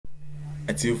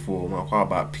T0p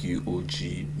about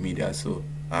POG Media. So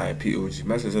POG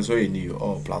message so you new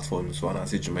all platforms so I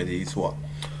say Jumedi is what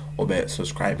or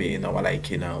subscribing and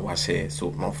like na share so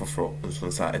not for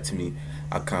so at me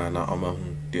I can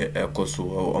the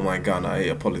coso oh my god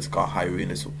a political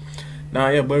highway so now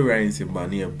yeah boy riding in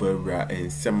Bania Burra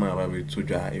and semi to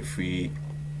drive if we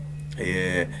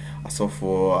I saw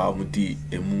for Amudi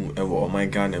emu oh my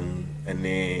god and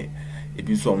if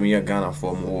you saw me a Ghana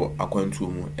for more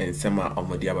aquantum and sema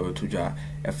Omodia Babatuja,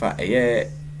 if a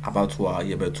year about a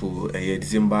year to a year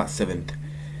December 7th.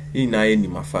 In I any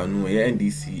mafanu, a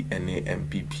NDC and a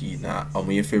MPP na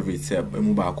my favorite sub,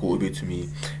 Mubako obey to me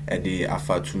a day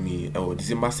after to me or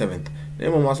December 7th.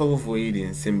 Then my muscle for it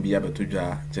in Sembia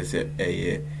Batuja, just a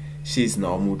year. She's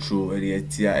now mutual a year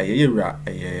a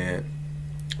year.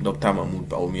 Dr. Mahmoud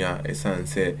Bawumia, a son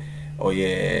said, oh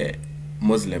yeah.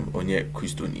 Muslim onye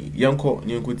Christoni. Yanko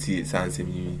nyenkuti sanse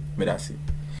mi medasi.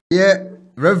 Yeah,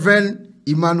 Reverend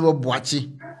Emmanuel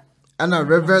Boachi, ana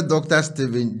Reverend Dr.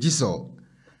 Stephen Jiso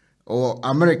or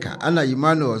America, ana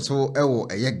Emmanuel so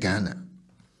ewo eye Ghana.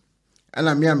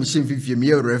 Ana mi amishim fifi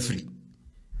mi referee.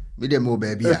 Mi de mo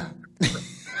baby a.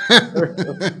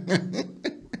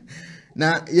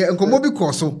 Na ye nkomo bi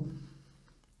koso.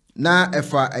 Na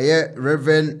efa eye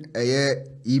Reverend eye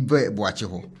Ibe Boachi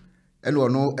ho. And we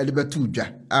know Elibetu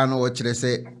Dja, I know what you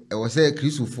say, I was a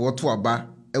Christo for to aba,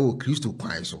 I will Christo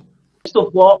Paiso.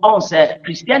 Christo for answer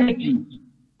Christianity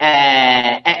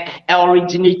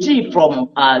originated from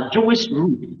Jewish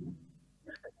root.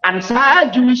 And so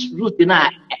Jewish root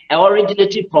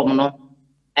originated from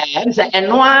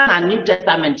and New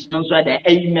Testament knows where the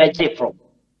image from.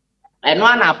 And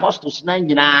one apostles now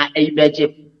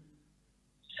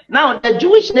the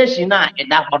Jewish nation now in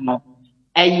that honor.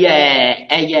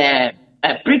 A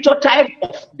prototype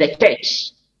of the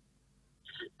church.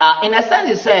 In a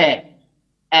sense, it's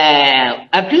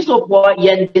a piece of what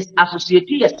you disassociate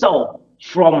yourself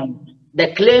from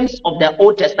the claims of the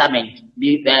Old Testament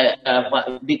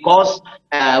because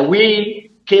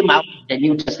we came out of the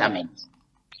New Testament.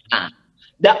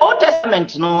 The Old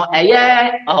Testament,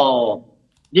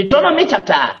 Deuteronomy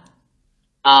chapter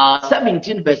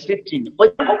 17 verse 15.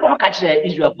 What you catch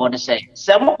Israel for the say?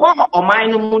 Some of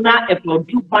mine muna a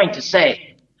 2 point to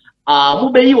say.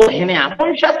 Mubei or Henia,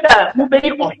 Manchester,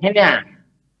 Mubei or Henia.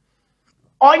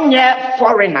 On ye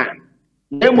foreigner,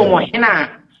 Nemo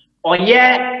Hena, or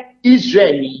ye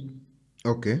Israeli.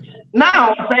 Okay.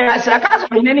 Now, as a case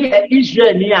of any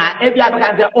Israeli, every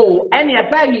other any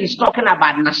affair is talking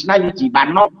about nationality, but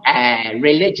not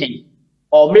religion.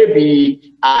 Or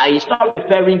maybe he's not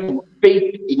referring to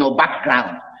faith,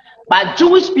 background. But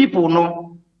Jewish people,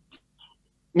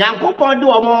 Nyankopon do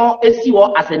omo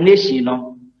esiwo as a nation,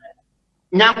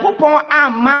 Nyankopon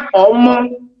ama omo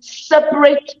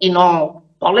separate,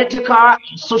 political,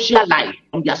 social life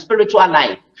from their spiritual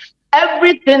life.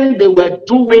 Everything they were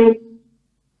doing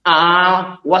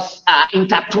was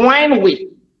intertwined with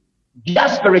their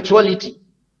spirituality.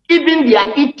 Even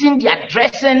their eating, their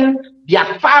dressing,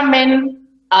 their farming,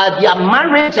 their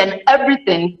marriage and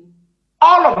everything,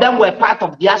 all of them were part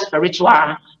of their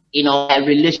spiritual,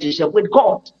 relationship with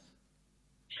God.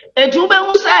 And you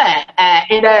say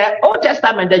in the Old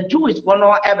Testament, the Jews for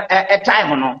a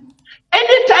time,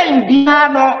 anytime they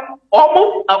are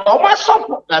almost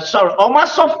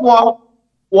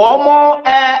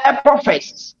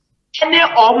prophets, any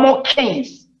almost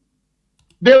kings,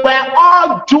 they were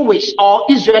all Jewish or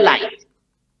Israelites.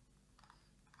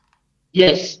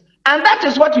 Yes. And that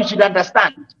is what you should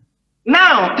understand.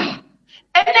 Now,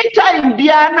 anytime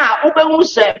Diana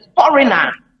Ubeuse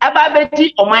foreigner,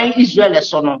 Ababeti or my Israel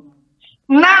sono.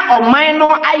 Now or my no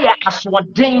aya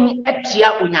aswading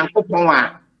etia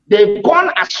unyankopon. They've gone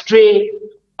astray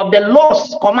of the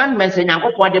laws, commandments in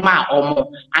Yankopon,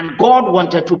 and God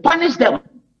wanted to punish them.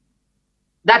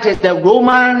 That is the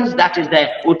Romans, that is the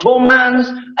Ottomans,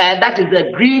 that is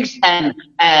the Greeks, and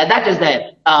that is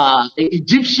the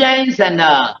Egyptians and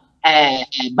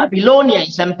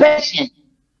Babylonians and Persians.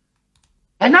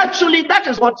 And actually, that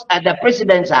is what the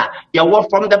precedents are. They were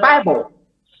from the Bible.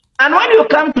 And when you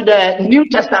come to the New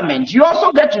Testament, you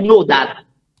also get to know that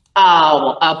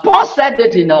Paul said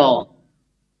that in 2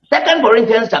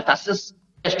 Corinthians chapter 6,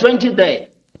 verse 20 there.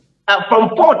 From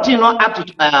 14 up to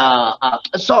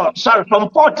from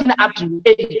 14 up to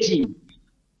 18.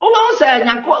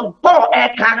 Paul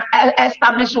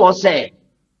established was say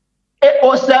it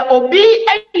was obi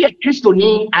a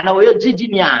Christoni and a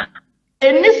Virginia.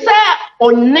 And this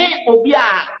one obi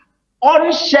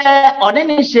on share on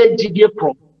any share GD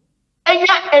pro. And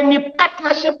any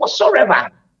partnership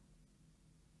whatsoever.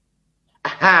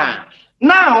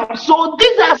 Now, so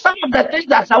these are some of the things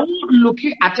that I would look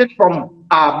at it from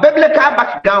biblical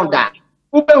background that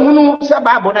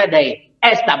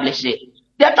establish it.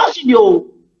 They told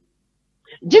you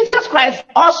Jesus Christ,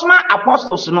 Osman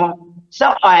apostles, no,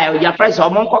 so your friends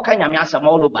are more cocaine and some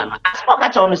all over. As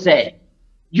Pocahontas say,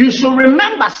 you should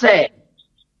remember, say,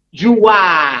 you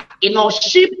are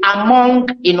sheep among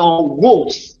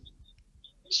wolves.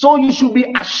 So you should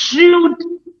be assured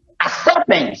as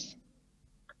serpents.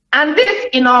 And this,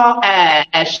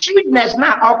 shrewdness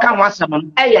now all come once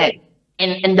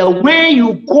in the way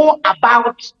you go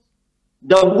about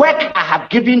the work I have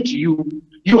given to you,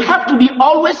 you have to be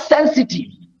always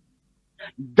sensitive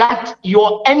that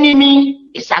your enemy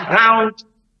is around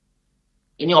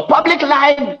in your public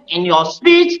life, in your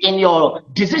speech, in your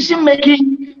decision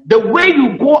making, the way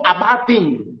you go about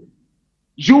things.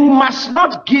 You must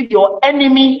not give your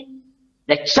enemy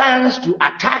the chance to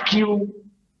attack you.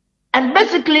 And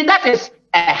basically, that is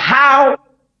how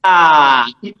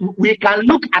we can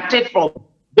look at it from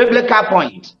biblical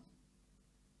point.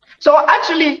 So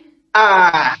actually,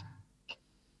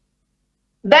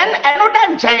 then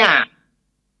another China,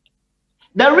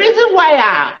 the reason why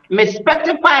I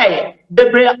specify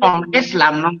the on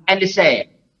Islam and they say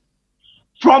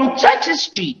from church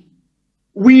history,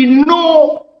 we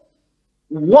know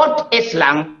what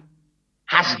Islam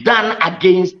has done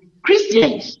against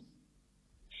Christians.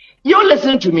 You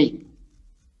listen to me.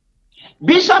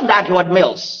 Bishop Dartwood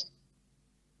Mills,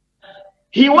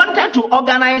 he wanted to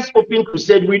organize open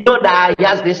crusade. We know that he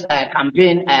has this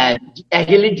campaign, a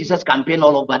Healing Jesus campaign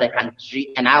all over the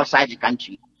country and outside the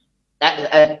country,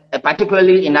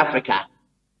 particularly in Africa.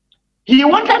 He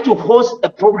wanted to host a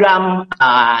program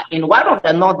in one of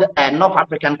the North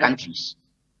African countries.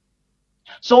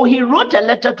 So he wrote a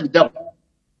letter to them.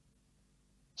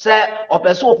 Say,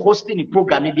 "Opeso hosting a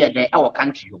program maybe at our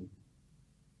country.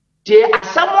 They are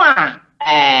someone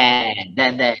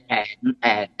the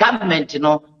government,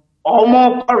 or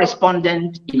more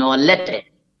correspondent, letter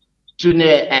to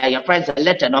your friends a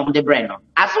letter on the brain.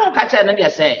 As one catch and they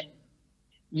say,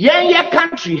 yeah,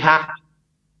 country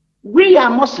we are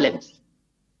Muslims,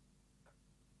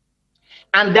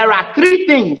 and there are three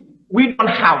things we don't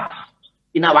have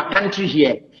in our country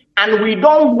here, and we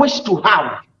don't wish to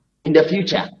have in the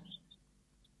future."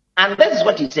 And this is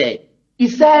what he said. He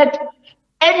said,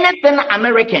 anything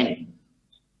American,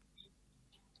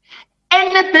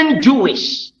 anything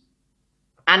Jewish,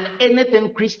 and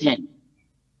anything Christian.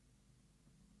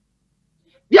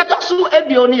 The also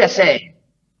Ebionia say,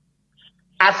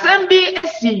 Assembly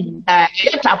si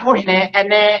T0p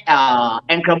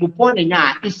and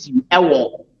Krabuponia issue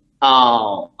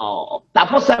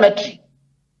Tapo cemetery.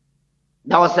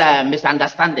 That was a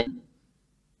misunderstanding.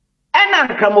 And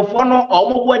Kramofono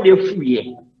almost de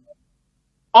fuye.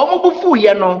 Almost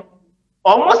fuye no,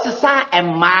 almost sa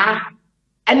and ma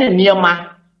and a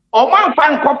nearma. Oman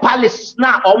Panko Palace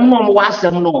na omum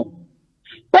wasem no.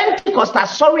 Pentecostal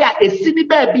sorry a city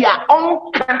baby a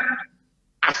onka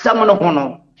asem no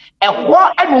hono. E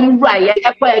ho enum raye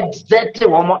e kwa exert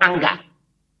womo anger.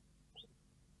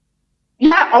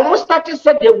 Yeah, almost started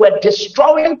said they were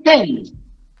destroying things.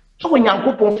 So when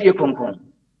Yankupon fie kompon.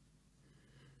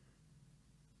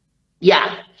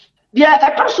 Yeah.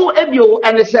 Yeah, also Ebio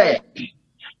and they say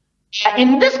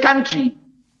in this country,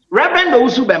 Reverend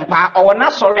Osubempa or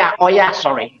not sorry or yeah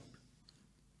sorry.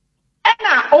 And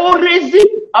I always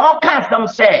all kinds of them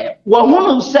say, well,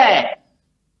 who say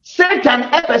Satan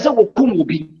episode will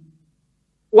kumubi.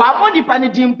 While more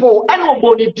depending po and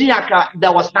nobody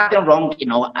there was nothing wrong,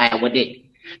 I would it.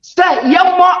 Say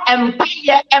young more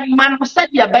empire and man said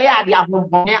ya baya the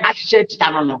Ahumbonia at church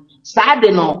no.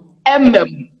 Sadeno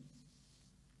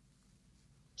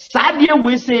Sadia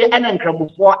we say and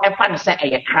before a fan say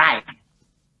a crime.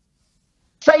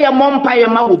 Say your mom pay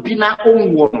ma will be na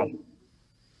own woman.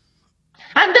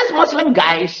 And this Muslim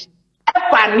guys, and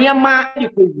I'm not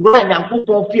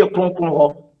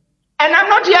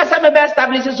here some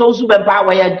establishes also the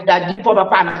power that for the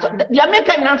partner. The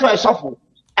American answer is shuffle.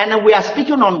 And we are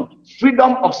speaking on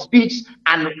freedom of speech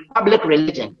and public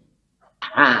religion.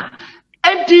 And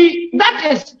that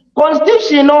is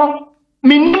constitutional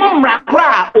minimum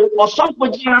rakra or some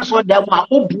position so that my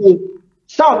obu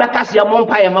so because your mom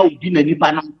pay ma ubi na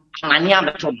nipa no anania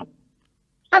beto.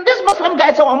 And this Muslim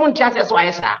guy say omo ntia so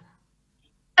why sir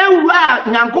ewura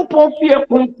nyankopon fie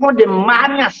konko de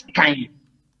manias kan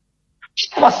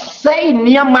ko say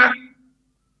niema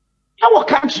our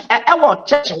country our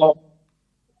church.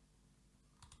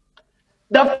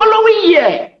 The following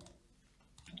year,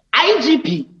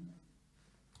 IGP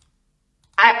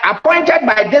appointed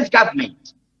by this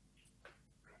government,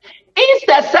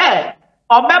 instead said,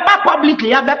 Obeba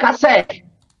publicly abeka say,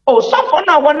 oh, so for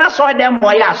now when I saw them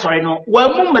boy sorry no,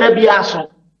 well mumre bi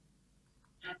aso.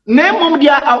 Ne mum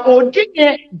dia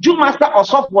odinye Jumaster or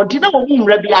software did not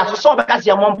mumre bi aso so beka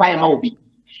say mom pa ma obi.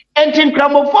 Entin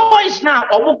kramo voice now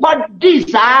or what this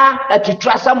to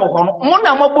trust some of mona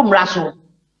mobum raso.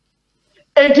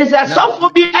 It is a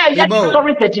software be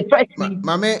sorry 31st.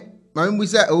 Mame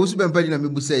busa Usbempa na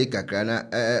mibusa ikakra na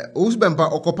Usbempa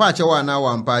okopacha wa na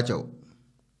wa mpacha.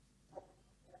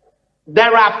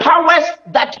 There are powers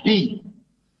that be.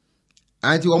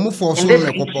 Anti omu force na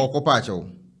okopacha.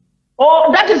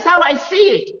 Oh, that is how I see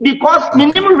it because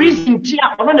minimum reason here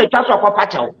on the church of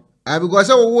okopacha. Because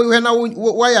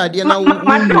why are they now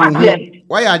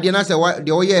why are they not say why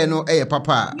the oye no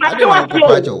papa I don't want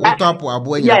okopacha o top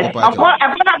abo nya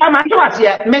okopacha.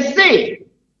 Yes, me say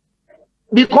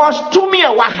because to me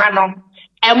wahano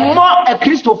and more a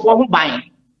Christopher who buying.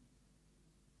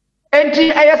 And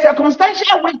a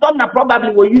circumstantial wisdom that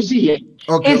probably will use here.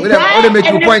 Okay, let me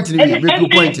make you point.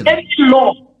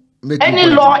 Any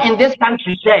law in this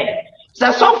country say,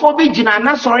 so for be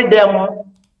Jinana sorry demo,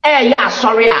 yeah,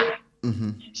 sorry.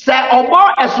 Say,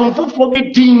 obo as some for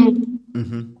be din,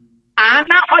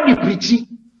 Anna or the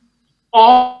preaching,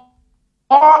 or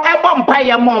a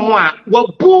vampire momoa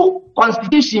will pull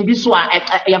constitution biswa a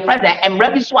friend and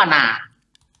Rabiswana.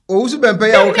 Also,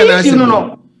 Bempaya,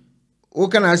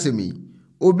 can answer me.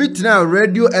 Obit now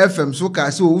radio FM so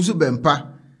cast Usu Bempa,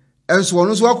 and so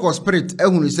on so called spirit,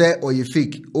 who say or ye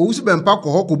fake. Usu Bempa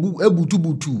Hokobu,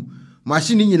 Ebutu,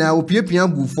 machine in our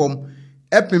Pian boo form,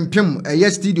 Epim, a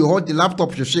yes studio hot the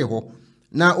laptop you share.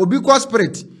 Now, Obiqua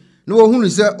spirit, no who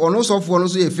say or no so for no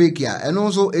say a fake ya, and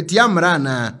also a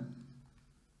tiamrana.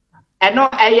 And no,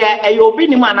 a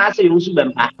obini man answer Usu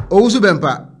Bempa. Usu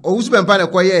Bempa, a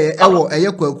quiet, a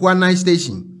yakwa night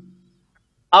station.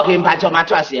 Okay, Mpacho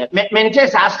Matras here. Maintain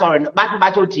our story,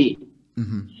 but OT.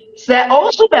 Say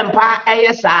also Bempa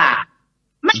ASR.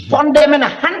 Make fund them in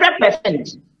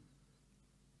 100%.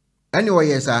 Anyway,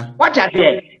 yes, sir. What are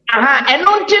they? And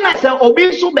non Tina say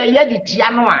Obisu be ye di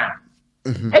Tianoa.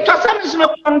 It was some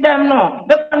condemn no,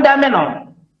 the condemn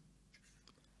no.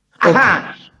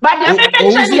 But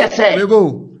the say we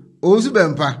go. Osu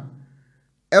Bempa.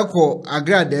 Eko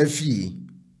agrada fee.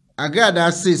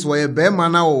 Agada says why a bear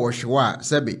mana or shwa,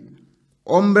 Sebi.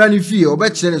 Ombrani fee or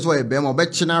bet channels why a bear or bet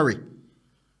chinari.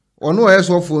 Or no as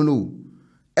of for no.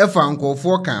 Efa uncle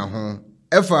for can home.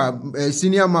 Efa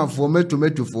senior man for me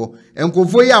to for. And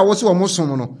Kofoya was almost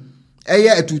somono.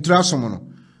 Aya to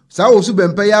trasomono. Sa also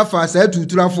been pay fast to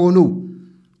trafo no.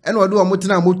 And what do a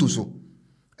motina motuso.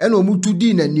 And o mutu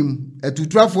din and nim. A to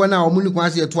trafo now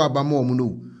munuquasi a twaba more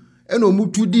no. And o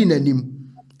mutu din and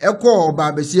nim. A call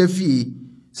barbesia fee.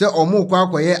 Say or more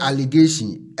quack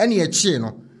allegation, any a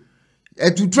chino.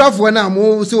 To travel now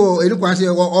more so eloquence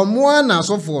or more na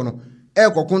so for no.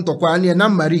 Echo conto quani and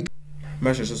Namari.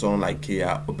 Messages on like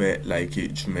here, obey like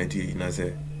it, Jumedi,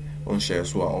 Naze, on share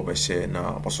so over share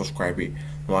now, or subscribe it,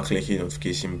 no click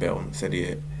notification bell, said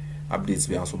the updates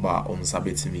be also bar on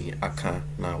Sabbath me, I can't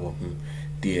now,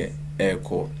 dear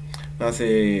echo. Now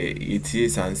say it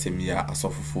is and semia a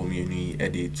soft for me, a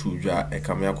day 2 jar, a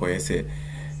camera say.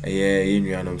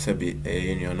 Nuanom sabi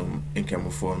nuanom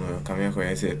nkemofo no kamya ko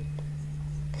yese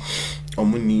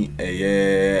omuni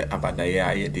abadaye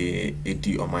ayede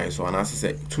edi oman so anase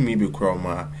se tumi be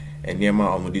kroma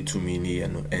enema omudi tumi ni ye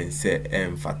no ense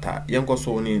emfata yenko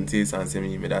so ni nti sansem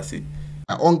yi medase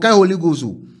onka Holy Ghost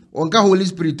onka Holy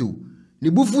Spirit ni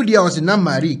bufu dia o se na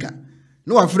marika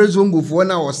no afrezo ngofo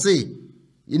na o se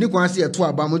yini kwanse eto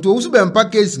abam to Usu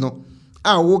Bempa case no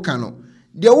a wo ka no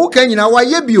the who can you know why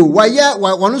ye bio why ye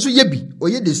one so ye bi or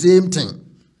ye the same thing.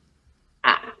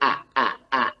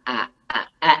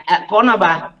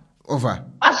 Konaba over.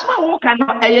 Asma who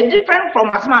cannot different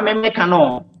from Asma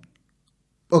Memekano.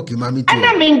 Okay, mammy. And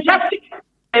I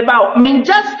mean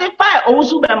justify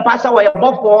also Ben pass away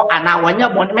before and I want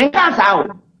your one make us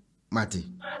out. Matty.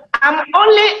 I'm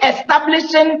only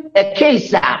establishing a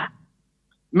case.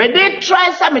 May they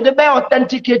try some of the bear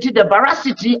authenticated the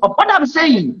veracity of what I'm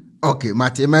saying. Okay,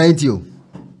 Matty, mind you.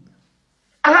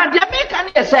 The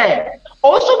American say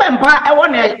also Bempa I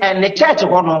want a church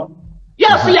one.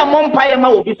 Yes, see a mompire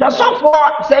mo because so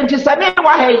for 77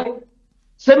 why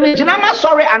say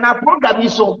sorry and our program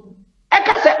is so. I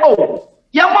can say, oh,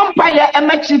 your mompire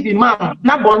MHC be man,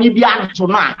 not Bonibian to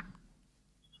now.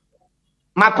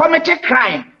 My committee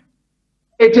crime.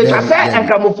 It is a say and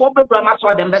Camophobic grammar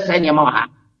for them best anymore.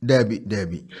 Debbie.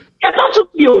 Get out of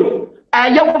you.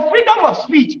 Your freedom of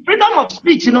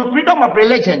speech, you know, freedom of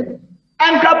religion.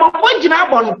 And Camophobic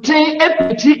on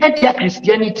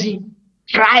Christianity,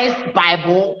 Christ,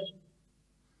 Bible.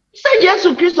 Say yes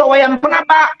to Christ or I am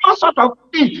all sort of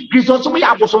things. Christos we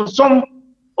have some.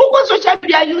 Who social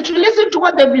media you should listen to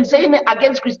what they've been saying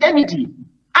against Christianity.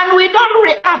 And we don't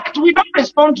react, we don't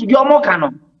respond to the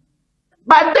Omokano.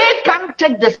 But they can't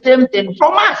take the same thing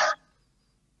from us.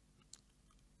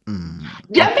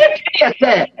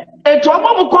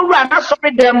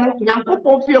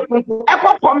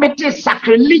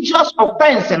 Sacrilegious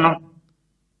offense.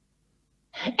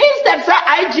 Instead,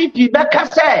 IGP Becca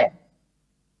said,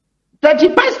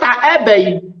 31st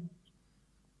Abbey,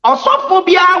 or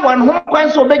sophobia, one who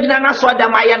wants to begin an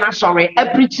aswada, sorry, a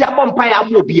preacher bumpire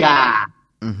mobia.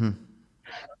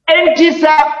 And she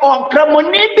said, or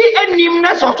Cramonibi and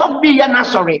Nimness or Sophia,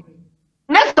 sorry.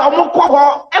 Next time,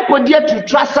 I dear to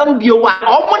trust some viewer,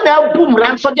 or now boom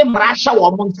ransom them rasha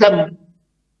or munsem.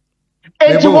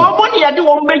 And you want money at the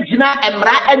woman and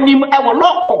ra and him ever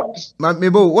locked.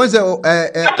 Mabo, what's the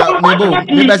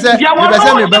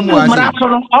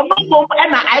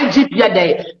IGP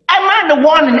day. I'm the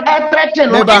one in air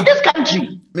threatened in this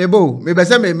country. Mabo, maybe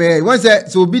some may once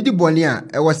so be the bonia,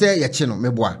 I was say Yachino,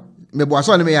 Meboa,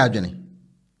 so me agony.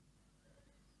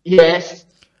 Yes.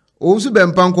 Also,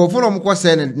 Ben Panko from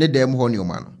Quasen and Nedem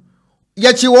Honeyman.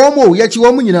 Yet you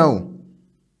woman, you know.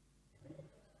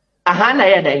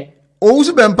 Ahana day.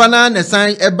 Also, Ben Pana and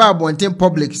sign a bab one thing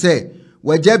public say,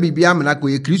 where Jabby Biamanako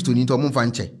a Christian into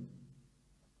Monfanche.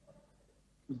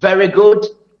 Very good.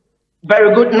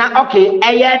 Very good. Now, okay,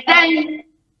 a year then,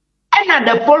 and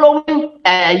the following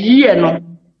year, no,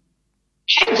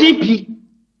 GP,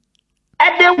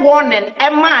 at the warning,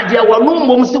 Emma, there were no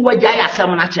moments where Jaya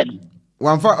Samanachan.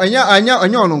 One for Anya,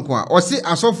 or see,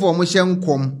 I saw for Mushan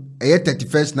come a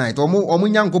 31st night, or more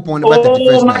young coupon about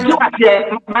 31st night.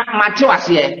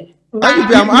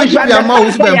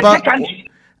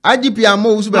 IGP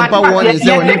most Bampa one is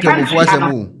our income before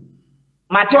some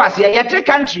Matuas, yet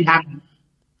country have.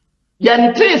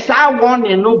 Yantis are one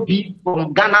and no be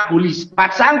from Ghana police,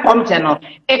 but some content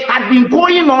it had been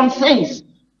going on since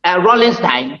Rollins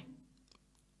time.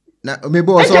 Now,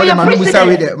 maybe also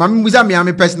Mamma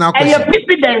Miami personal question. And your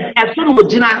president as soon as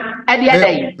Gina at the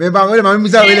other. Maybe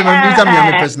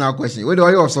Mamma personal question. What do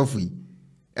I also free?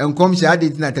 And come she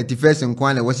added na 31st and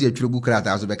Kwana was a true book at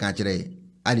house of the country.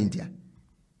 I didn't.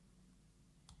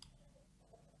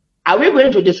 Are we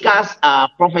going to discuss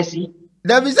prophecy?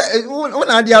 That is one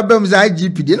of the albums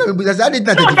IGP, because I did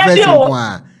not 31st and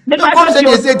Kwana. No,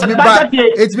 say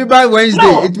it's me by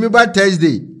Wednesday, it's me by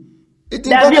Thursday. It's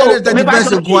important that the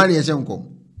best of one is uncle.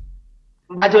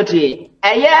 But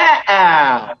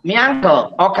my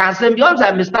uncle or cancer beyond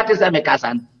and Mr.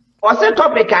 Mekasan. Or the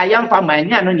topic I am from my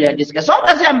near discuss. So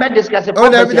as I'm discussing. Oh,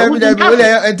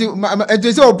 and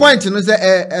to so point to say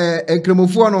a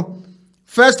cremofono.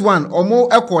 First one, or more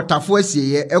a quarter for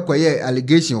a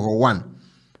allegation or one.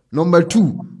 Number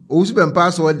two, also been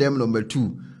password them number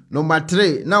two. Number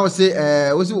three, now say,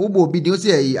 was Ubo be do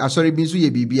say, I sorry, been suye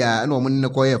bibia, and woman in a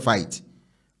quiet fight.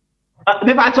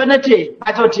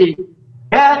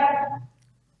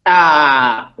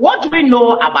 What we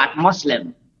know about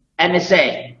Muslim, and they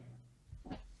say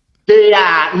they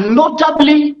are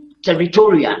notably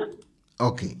territorial.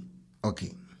 Okay.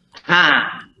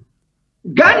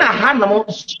 Ghana had no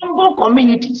small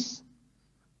communities.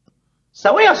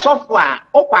 So we are software,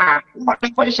 open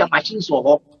machines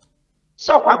or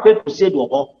so what people say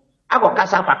to I got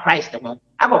casa for Christ,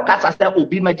 I got casa will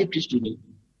be magic Christian.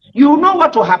 You know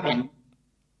what will happen?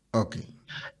 Okay.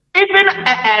 Even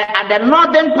at the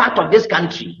northern part of this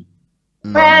country,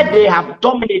 where they have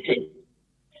dominated,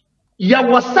 there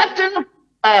were certain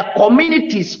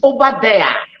communities over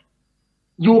there.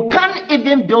 You can't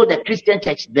even build a Christian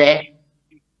church there,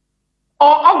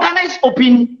 or organize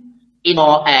open,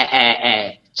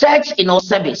 church,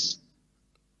 service.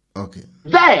 Okay.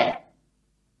 There.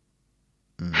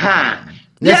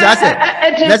 Let's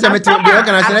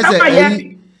organize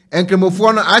and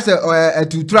Cremophone as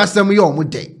to trust some your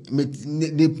day.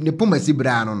 The Pumacy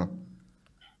Brano.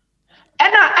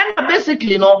 And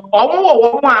basically, no,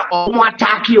 or more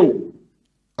attack you.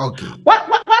 Okay.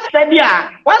 What's the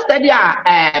idea?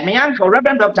 My uncle,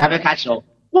 Reverend Dr. Avekacho.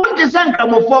 What is an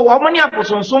Cremophone, or many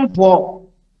apples some for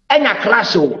any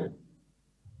clash?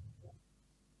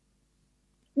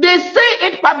 They say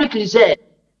it publicly, say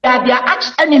that their arch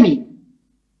enemy.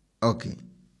 Okay.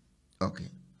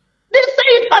 They say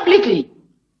it publicly.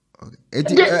 Okay.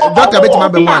 Dr. Betty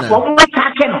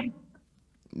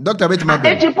Dr. Betty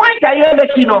At the point I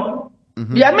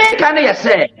the American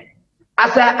said,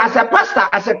 as a pastor,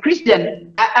 as a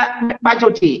Christian,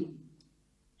 Bajoti,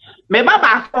 my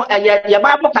Baba, your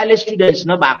Bible college students,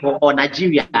 no back or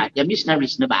Nigeria, the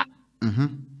missionaries, no back.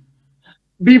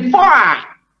 Before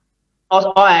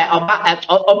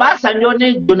Obasanjo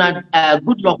ne Donald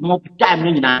Goodluck mo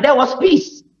time no there was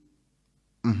peace.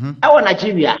 Our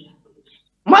Nigeria.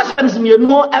 Muslims you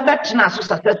know ebetena so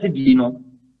successfully no.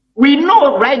 We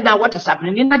know right now what is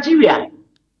happening in Nigeria.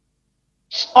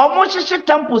 Almost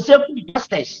temple say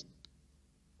justice.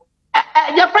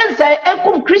 Your friends say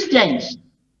Christians.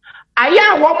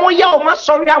 Aya womo ya o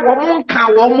sorry a womo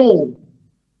kan womo.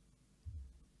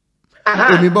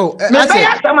 Mebo dey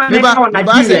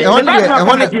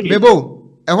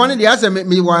ase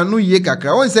me wanu ye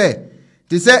kakra won say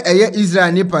te say eye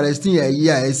Israel ni Palestine ayi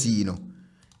a esi no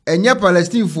enye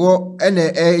Palestine fo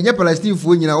enye Palestine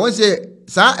fo nyina won say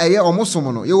sa eye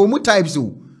omosom no ye wo mu types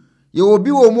o ye wo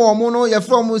bi wo mu omo no ye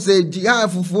from say jihad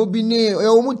fufo bi ni ye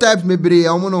wo mu types mebre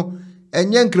omo no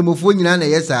enye nkremofo nyina na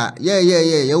ye sa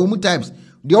ye wo mu types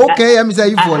de okay ya mi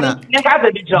say ifo na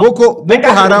Boko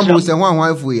Haram o se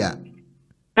hwan fo ya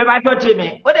what the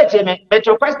question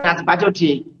at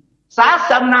Bajoti.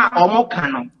 Samna or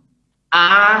Mokano.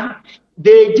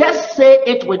 They just say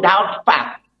it without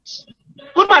facts.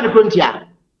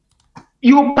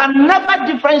 You can never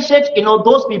differentiate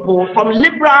those people from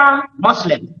liberal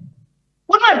Muslim.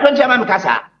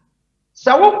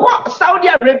 So Saudi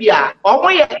Arabia,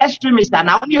 or extremists and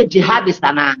now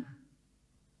jihadists.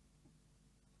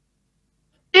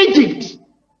 Egypt,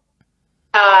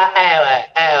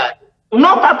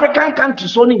 North African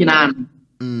countries only and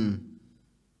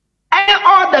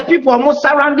all the people almost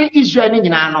surrounding Israel in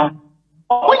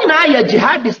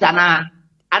jihadists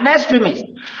and extremists.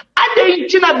 And they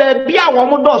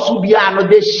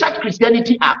they shut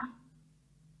Christianity up.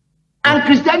 And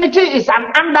Christianity is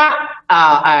an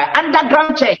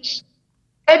underground church.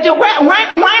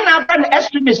 Why not an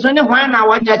extremist?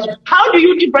 How do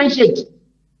you differentiate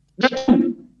the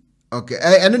two? Okay,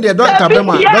 and then the Dr.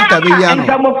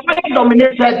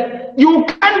 dominated. You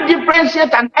can't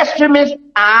differentiate an extremist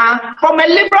from a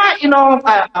liberal,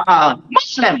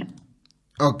 Muslim.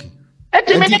 Okay.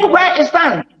 Where it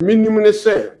stands. Minimum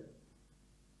say.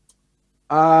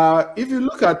 If you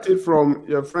look at it from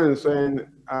your friends saying,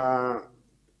 can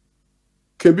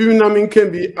be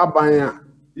abaya,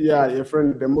 yeah, your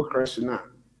friend democracy now.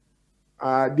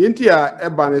 The entire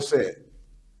Ebane say.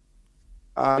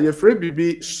 Your free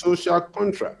be social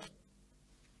contract.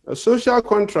 A social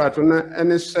contract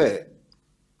and say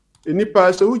any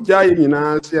person who jay in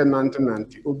answer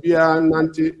nanti obia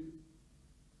nanti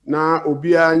na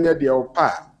obia nya de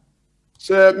opa.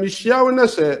 Say Michelle na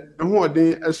say who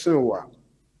den esenwa.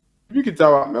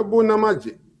 Bikitawa mebo na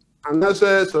maje. And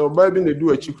say so baby ne do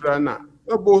achikura na.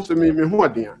 Mebo say me who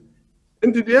den.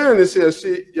 Into the end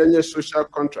say your social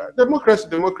contract. Democracy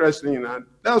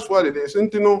that's what it is.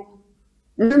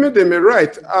 Me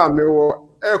right me wo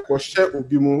ekwohye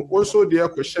obi mu also de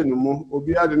ekwohye no mu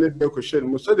obi ade ne de ekwohye no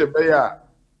mu so de be ya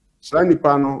sa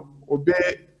nipa no obi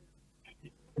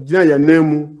gina ya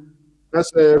nemu na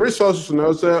say resources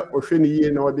na so ohwe ni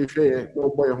ye na ode hwe na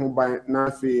obo ye ho ban na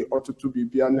afi otutu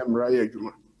bibia na mra ya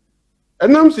adwuma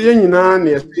enam se ye nyina na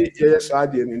ye sa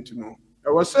de ne ntino e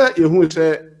wo say ye hu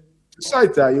say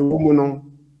site a ye wo mu no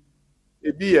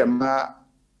ebi ye ma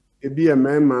ebi ye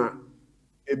mema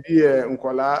ebi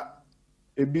nkola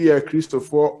ebi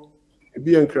Christopher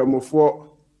ebi nkramofo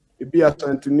ebi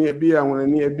asantini ebi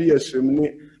anwani ebi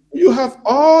asremni. You have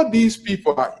all these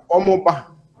people omoba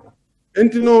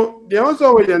and they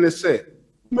also we say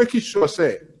make sure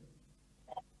say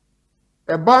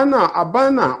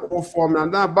abana o form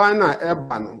na abana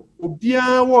ebano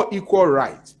obia wo equal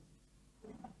right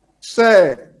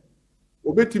say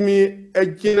obetimi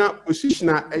agina position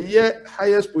a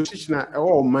highest position a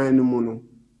o man mu no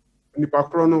nipa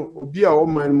kro no obi a o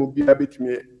man mu bia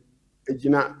betimi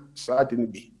agina saade ni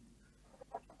bi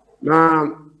na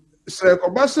say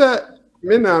koba say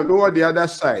me na me the other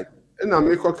side na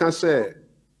me ko kan say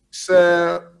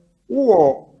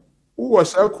wo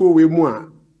sa ko we mu a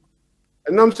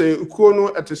enam say ko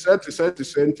no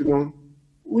etese ntino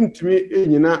untimi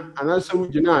enyina anasa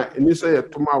wugina eni say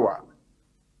yetomawa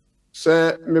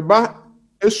say me ba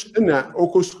na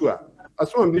okosu a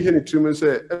aso am bihe ni trim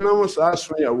say enam sa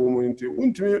aso ya wo mu nti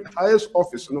untimi highest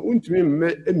office no untimi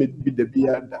me bi da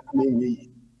bia da na nyi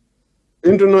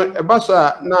into no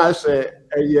ebasa na say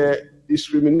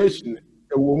discrimination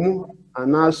ewo mu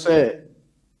ana say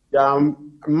ya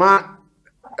ma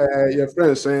your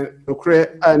friends say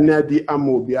okre anadi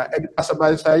amobia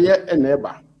asabasa ye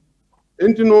eneba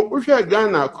into no uhwe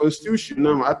Ghana constitution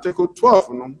na article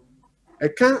 12 no e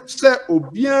kan say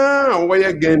obia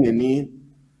woye Ghana ni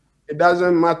it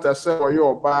doesn't matter say woye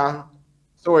oba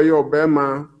so woye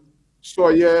obema so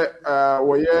woye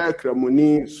woye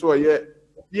kramoni so woye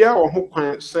bia wo ho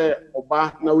kwan sɛ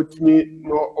oba na wotimi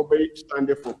no obey stand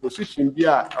for position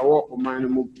bia ɛwɔ ɔman no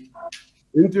mu bi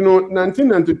nti no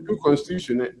 1992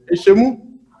 constitution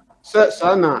ehyemu sɛ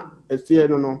saa na ɛteɛ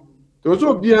no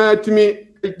so bia timi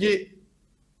egi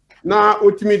na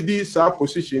otimi di saa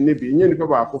position ne bi nye nipa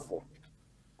ba akofo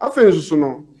afei nso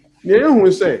no ne yehu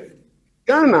sɛ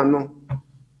Ghana no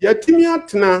yatimi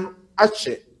atena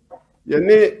akyɛ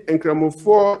yɛne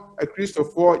nkramofo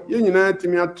akristofo yɛnyina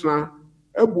timi atena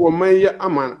ebu ɔman yɛ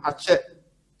aman akyɛ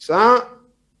saa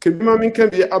kebima minka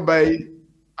bi abai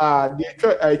de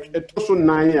ɛtɔ so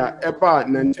 9 a ɛba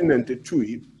 1992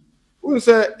 yi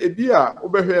unse ebi a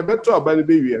obehwe beto aba ne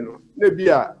bewie no na ebi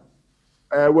a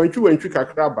wantwi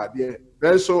kakra ba de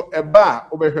renso eba a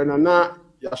obehwe na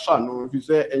yasha no fi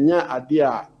se enya ade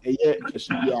a eye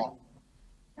kyesibia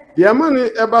de ama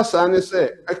ne eba saa ne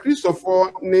se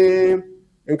akristofo ne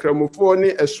nkramofo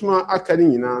ne esuma aka ne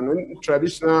nyina no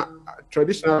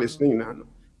traditionalist ne nyina no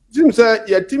jim se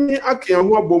yatimi aka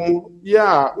ho abomu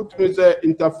ya utumi se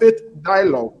interfaith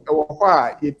dialogue ewo ho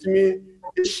a yatimi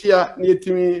ehia ne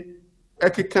yatimi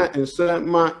ekeka ensa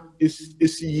ma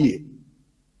esiye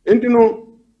endino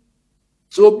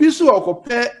so obi so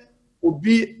okope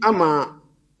obi ama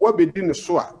wabedi ne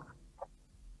so a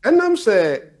enam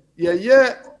se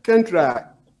ye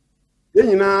kentra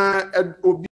yenyina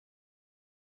obi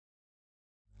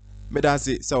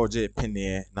medase se oje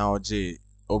pene na oje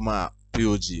oma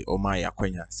POG oma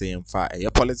yakwanya se yemfa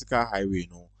political highway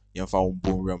no yemfa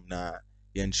ombonwam na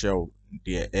yenhyew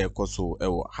de ekoso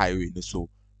ewo highway no so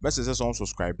message say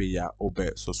subscribe ya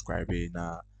obe subscribe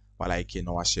na like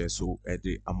na wa share so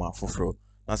ede ama foforo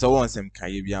na say won sem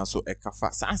kaye bia so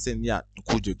ekafa sansem ya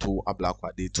nkujo to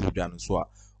ablakwa de to dwa no so a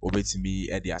obetimi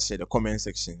ede a share the comment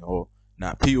section or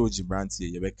na POG brand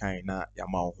ye be kan na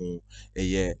yama ho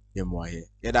eye yemoaye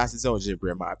ye da say oje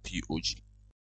brema POG